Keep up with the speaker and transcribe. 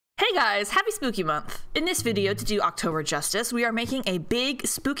Hey guys, happy spooky month! In this video, to do October justice, we are making a big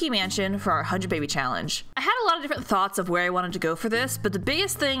spooky mansion for our 100 baby challenge. I had a lot of different thoughts of where I wanted to go for this, but the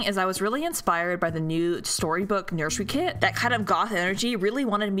biggest thing is I was really inspired by the new Storybook Nursery kit. That kind of goth energy really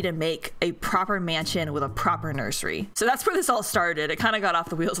wanted me to make a proper mansion with a proper nursery. So that's where this all started. It kind of got off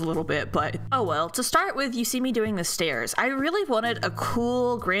the wheels a little bit, but oh well. To start with, you see me doing the stairs. I really wanted a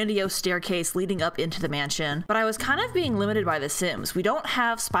cool, grandiose staircase leading up into the mansion, but I was kind of being limited by The Sims. We don't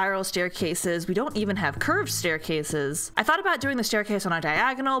have spiral staircases, we don't even have curved staircases. I thought about doing the staircase on a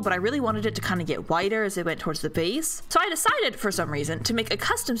diagonal, but I really wanted it to kind of get wider as it went towards the base. So I decided, for some reason, to make a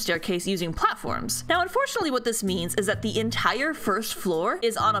custom staircase using platforms. Now, unfortunately, what this means is that the entire first floor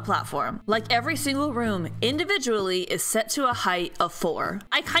is on a platform. Like every single room individually is set to a height of 4.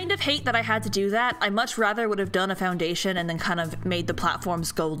 I kind of hate that I had to do that. I much rather would have done a foundation and then kind of made the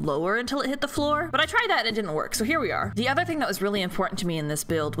platforms go lower until it hit the floor, but I tried that and it didn't work, so here we are. The other thing that was really important to me in this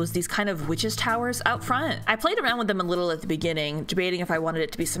build was these kind of witches towers out front. I played around with them a little at the beginning, debating if I wanted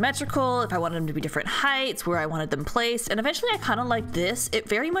it to be symmetrical, if I wanted them to be different heights, where I wanted them placed, and eventually I kind of liked this. It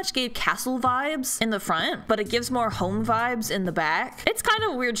very much gave castle vibes in the front, but it gives more home vibes in the back. It's kind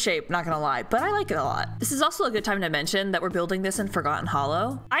of a weird shape, not gonna lie, but I like it a lot. This is also a good time to mention that we're building this in Forgotten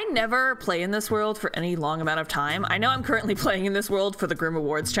Hollow. I never play in this world for any long amount of time. I know I'm currently playing in this world for the Grim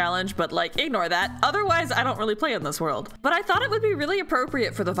Awards challenge, but like, ignore that. Otherwise, I don't really play in this world. But I thought it would be really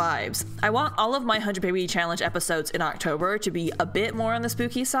appropriate for the vibes. I want all of my 100 Baby Challenge episodes in October to be a bit more on the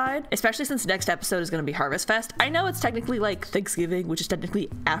spooky side, especially since next episode is going to be Harvest Fest. I know it's technically like Thanksgiving, which is technically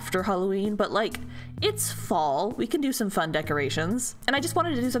after Halloween, but like, it's fall. We can do some fun decorations. And I just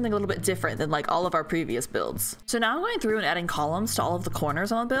wanted to do something a little bit different than like all of our previous builds. So now I'm going through and adding columns to all of the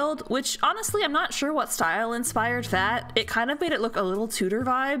corners on the build, which honestly, I'm not sure what style inspired that. It kind of made it look a little Tudor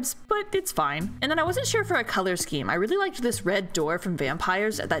vibes, but it's fine. And then I wasn't sure for a color scheme. I really liked this red door from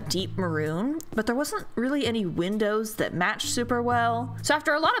Vampires at that deep maroon, but there wasn't really any windows that matched super well. So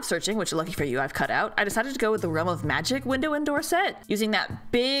after a lot of searching, which lucky for you I've cut out, I decided to go with the Realm of Magic window and door set, using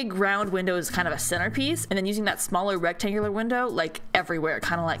that big round window as kind of a centerpiece, and then using that smaller rectangular window like everywhere,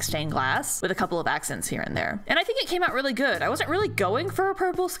 kind of like stained glass, with a couple of accents here and there. And I think it came out really good. I wasn't really going for a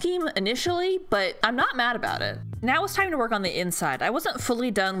purple scheme initially, but I'm not mad about it. Now it's time to work on the inside. I wasn't fully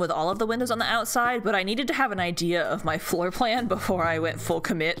done with all of the windows on the outside, but I needed to have an idea of my floor plan before I went full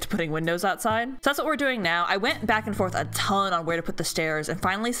commit to putting windows outside. So that's what we're doing now. I went back and forth a ton on where to put the stairs and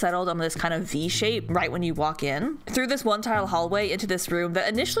finally settled on this kind of V shape right when you walk in, through this one tile hallway into this room that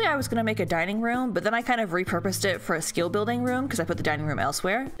initially I was going to make a dining room, but then I kind of repurposed it for a skill building room because I put the dining room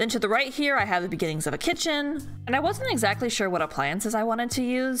elsewhere. Then to the right here, I have the beginnings of a kitchen, and I wasn't exactly sure what appliances I wanted to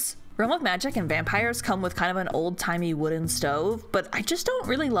use. Realm of Magic and Vampires come with kind of an old-timey wooden stove, but I just don't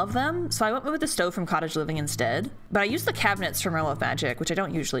really love them, so I went with the stove from Cottage Living instead. But I used the cabinets from Realm of Magic, which I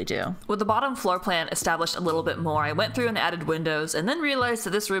don't usually do. With the bottom floor plan established a little bit more, I went through and added windows, and then realized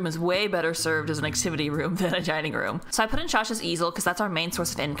that this room is way better served as an activity room than a dining room. So I put in Shasha's easel, because that's our main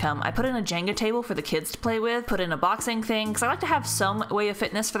source of income. I put in a Jenga table for the kids to play with, put in a boxing thing, because I like to have some way of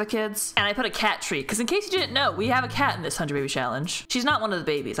fitness for the kids, and I put a cat tree, because in case you didn't know, we have a cat in this 100 Baby Challenge. She's not one of the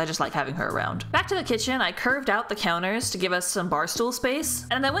babies, I just like having her around. Back to the kitchen, I curved out the counters to give us some bar stool space,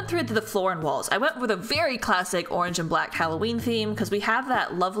 and then I went through to the floor and walls. I went with a very classic orange and black Halloween theme because we have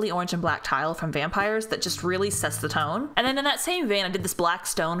that lovely orange and black tile from Vampires that just really sets the tone. And then in that same vein, I did this black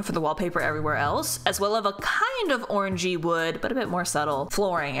stone for the wallpaper everywhere else, as well as a kind of orangey wood, but a bit more subtle,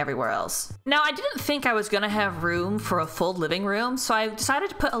 flooring everywhere else. Now, I didn't think I was gonna have room for a full living room, so I decided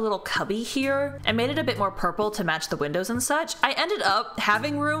to put a little cubby here and made it a bit more purple to match the windows and such. I ended up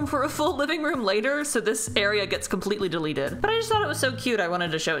having room for a full living room later, so this area gets completely deleted. But I just thought it was so cute I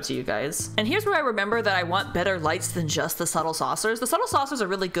wanted to show it to you guys. And here's where I remember that I want better lights than just the subtle saucers. The subtle saucers are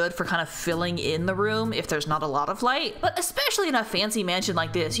really good for kind of filling in the room if there's not a lot of light, but especially in a fancy mansion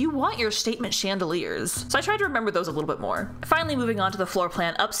like this, you want your statement chandeliers. So I tried to remember those a little bit more. Finally, moving on to the floor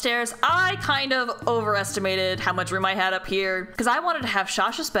plan upstairs, I kind of overestimated how much room I had up here because I wanted to have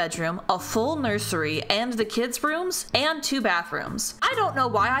Shasha's bedroom, a full nursery, and the kids' rooms, and 2 bathrooms. I don't know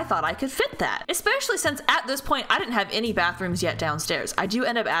why I thought I could fit that. Especially since at this point I didn't have any bathrooms yet downstairs. I do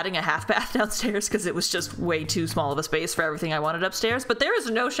end up adding a half bath downstairs because it was just way too small of a space for everything I wanted upstairs, but there is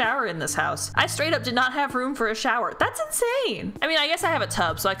no shower in this house. I straight up did not have room for a shower. That's insane. I mean, I guess I have a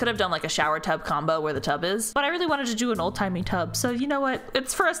tub, so I could have done like a shower tub combo where the tub is, but I really wanted to do an old-timey tub, so you know what?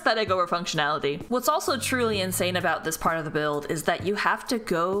 It's for aesthetic over functionality. What's also truly insane about this part of the build is that you have to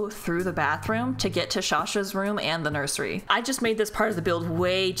go through the bathroom to get to Shasha's room and the nursery. I just made this part of the build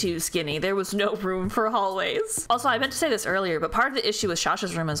way way too skinny. There was no room for hallways. Also, I meant to say this earlier, but part of the issue with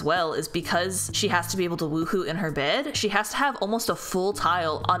Shasha's room as well is because she has to be able to woohoo in her bed, she has to have almost a full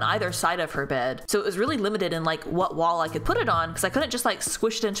tile on either side of her bed. So it was really limited in like what wall I could put it on, because I couldn't just like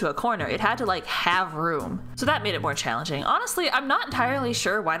squish it into a corner. It had to like have room. So that made it more challenging. Honestly, I'm not entirely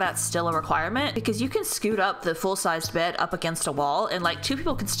sure why that's still a requirement, because you can scoot up the full-sized bed up against a wall and like two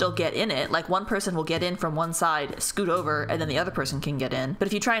people can still get in it. Like one person will get in from one side, scoot over, and then the other person can get in. But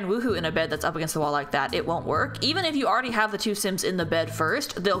if you try and woohoo in a bed that's up against the wall like that, it won't work. Even if you already have the two Sims in the bed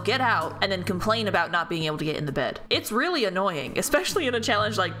first, they'll get out and then complain about not being able to get in the bed. It's really annoying, especially in a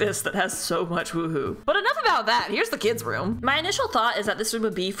challenge like this that has so much woohoo. But enough about that, here's the kids' room. My initial thought is that this room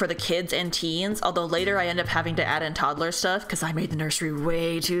would be for the kids and teens, although later I end up having to add in toddler stuff because I made the nursery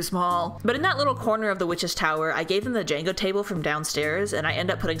way too small. But in that little corner of the witch's tower, I gave them the Jenga table from downstairs, and I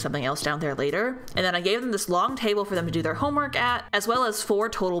end up putting something else down there later. And then I gave them this long table for them to do their homework at, as well as 4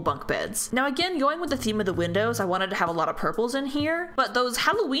 total bunk beds. Now again, going with the theme of the windows, I wanted to have a lot of purples in here, but those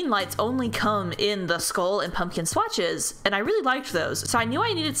Halloween lights only come in the skull and pumpkin swatches, and I really liked those. So I knew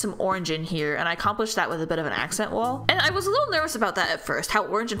I needed some orange in here, and I accomplished that with a bit of an accent wall. And I was a little nervous about that at first, how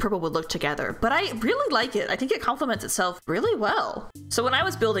orange and purple would look together, but I really like it. I think it complements itself really well. So when I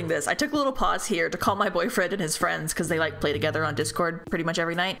was building this, I took a little pause here to call my boyfriend and his friends, because they like play together on Discord pretty much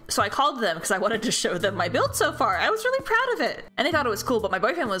every night. So I called them because I wanted to show them my build so far. I was really proud of it. And they thought it was cool, but my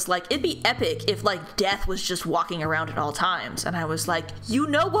boyfriend was like, it'd be epic if like death was just walking around at all times. And I was like, you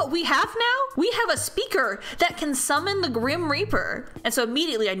know what we have now? We have a speaker that can summon the Grim Reaper. And so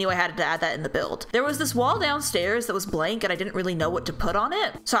immediately I knew I had to add that in the build. There was this wall downstairs that was blank and I didn't really know what to put on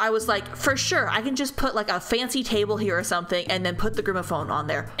it. So I was like, for sure, I can just put like a fancy table here or something and then put the gramophone on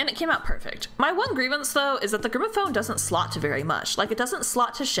there. And it came out perfect. My one grievance though is that the gramophone doesn't slot to very much. Like it doesn't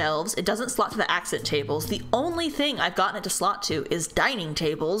slot to shelves, it doesn't slot to the accent tables. The only thing I've gotten it to slot to is dining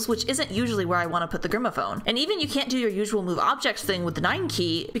tables, which isn't usually where I want to put the gramophone. And even you can't do your usual move objects thing with the 9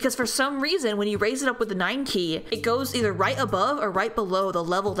 key, because for some reason when you raise it up with the 9 key, it goes either right above or right below the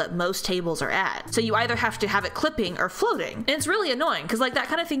level that most tables are at. So you either have to have it clipping or floating. And it's really annoying, because like that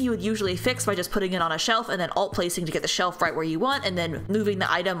kind of thing you would usually fix by just putting it on a shelf and then alt placing to get the shelf right where you want and then moving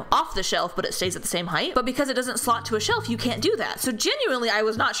the item off the shelf but it stays at the same height. But because it doesn't slot to a shelf, you can't do that. So genuinely, I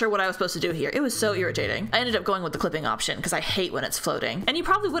was not sure what I was supposed to do here. It was so irritating. I ended up going with the clipping option because I hate when it's floating. And you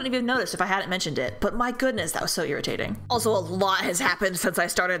probably wouldn't have even noticed if I hadn't mentioned it, but my goodness, that was so irritating. Also, a lot has happened since I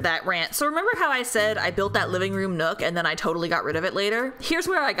started that rant. So remember how I said I built that living room nook and then I totally got rid of it later? Here's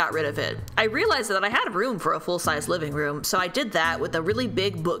where I got rid of it. I realized that I had room for a full-size living room, so I did that with a really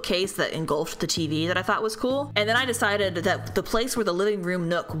big bookcase that engulfed the TV that I thought was cool. And then I decided that the place where the living room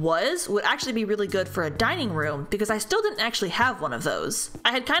nook would actually be really good for a dining room because I still didn't actually have one of those.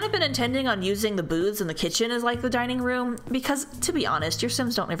 I had kind of been intending on using the booths in the kitchen as like the dining room because, to be honest, your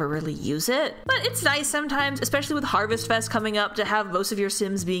Sims don't ever really use it. But it's nice sometimes, especially with Harvest Fest coming up, to have most of your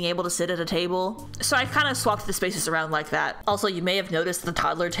Sims being able to sit at a table. So I kind of swapped the spaces around like that. Also, you may have noticed the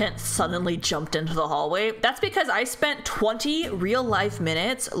toddler tent suddenly jumped into the hallway. That's because I spent 20 real-life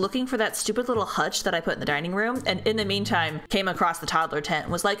minutes looking for that stupid little hutch that I put in the dining room, and in the meantime came across the toddler tent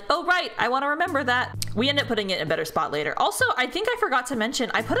and was like, oh right, I want to remember that. We end up putting it in a better spot later. Also, I think I forgot to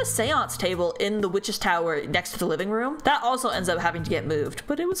mention, I put a seance table in the witch's tower next to the living room. That also ends up having to get moved,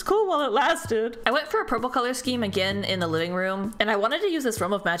 but it was cool while it lasted. I went for a purple color scheme again in the living room, and I wanted to use this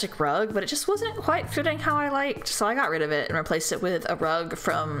Realm of Magic rug, but it just wasn't quite fitting how I liked, so I got rid of it and replaced it with a rug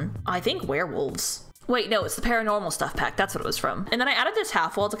from, I think, Werewolves. Wait, no, it's the paranormal stuff pack. That's what it was from. And then I added this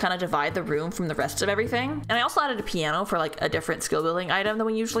half wall to kind of divide the room from the rest of everything. And I also added a piano for like a different skill building item than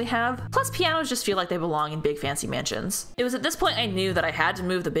we usually have. Plus pianos just feel like they belong in big fancy mansions. It was at this point I knew that I had to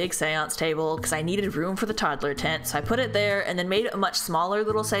move the big seance table because I needed room for the toddler tent. So I put it there and then made a much smaller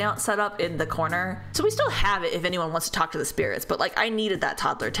little seance setup in the corner. So we still have it if anyone wants to talk to the spirits, but like I needed that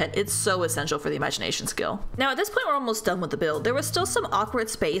toddler tent. It's so essential for the imagination skill. Now at this point we're almost done with the build. There was still some awkward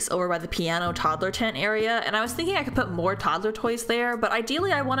space over by the piano toddler tent area, and I was thinking I could put more toddler toys there, but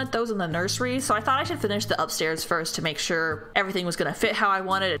ideally I wanted those in the nursery, so I thought I should finish the upstairs first to make sure everything was gonna fit how I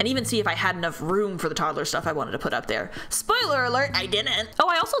wanted, and even see if I had enough room for the toddler stuff I wanted to put up there. Spoiler alert, I didn't! Oh,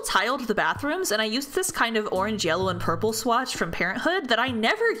 I also tiled the bathrooms, and I used this kind of orange, yellow, and purple swatch from Parenthood that I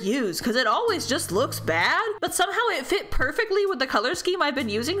never use, because it always just looks bad, but somehow it fit perfectly with the color scheme I've been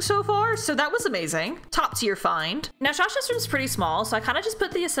using so far, so that was amazing. Top tier find. Now Shasha's room's pretty small, so I kind of just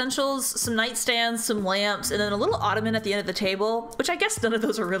put the essentials, some nightstands, some lamps, and then a little ottoman at the end of the table, which I guess none of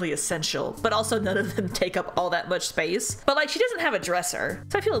those are really essential, but also none of them take up all that much space. But like, she doesn't have a dresser,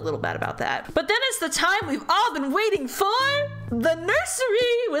 so I feel a little bad about that. But then it's the time we've all been waiting for! The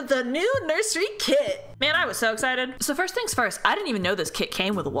nursery with the new nursery kit. Man, I was so excited. So first things first, I didn't even know this kit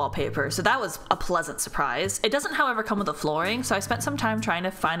came with a wallpaper, so that was a pleasant surprise. It doesn't, however, come with a flooring, so I spent some time trying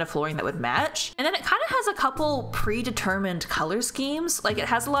to find a flooring that would match. And then it kind of has a couple predetermined color schemes. Like, it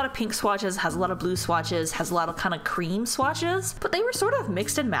has a lot of pink swatches, has a lot of blue swatches, has a lot of kind of cream swatches, but they were sort of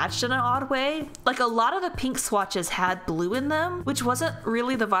mixed and matched in an odd way. Like, a lot of the pink swatches had blue in them, which wasn't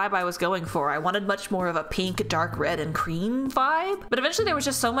really the vibe I was going for. I wanted much more of a pink, dark red, and cream vibe. But eventually there was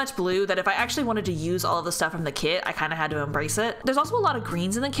just so much blue that if I actually wanted to use all of the stuff from the kit, I kind of had to embrace it. There's also a lot of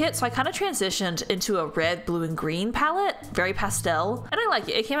greens in the kit, so I kind of transitioned into a red, blue, and green palette, very pastel, and I like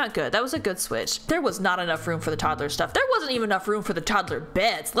it. It came out good. That was a good switch. There was not enough room for the toddler stuff. There wasn't even enough room for the toddler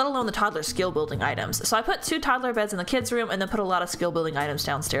beds, let alone the toddler skill building items. So I put 2 toddler beds in the kids' room and then put a lot of skill building items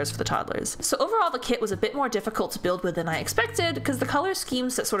downstairs for the toddlers. So overall, the kit was a bit more difficult to build with than I expected because the color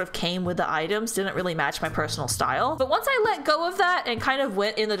schemes that sort of came with the items didn't really match my personal style. But once I let go of that and kind of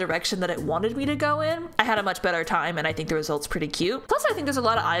went in the direction that it wanted me to go in, I had a much better time, and I think the result's pretty cute. Plus, I think there's a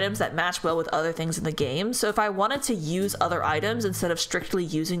lot of items that match well with other things in the game, so if I wanted to use other items instead of strictly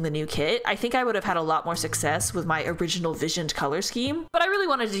using the new kit, I think I would have had a lot more success with my original visioned color scheme. But I really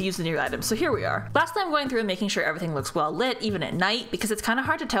wanted to use the new items, so here we are. Lastly, I'm going through and making sure everything looks well lit, even at night, because it's kind of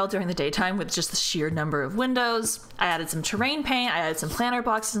hard to tell during the daytime with just the sheer number of windows. I added some terrain paint, I added some planter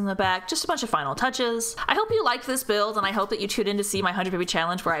boxes in the back, just a bunch of final touches. I hope you liked this build, and I hope that you tune in to see my 100 Baby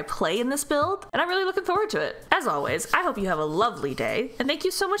Challenge where I play in this build, and I'm really looking forward to it. As always, I hope you have a lovely day, and thank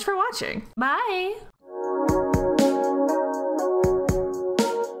you so much for watching. Bye!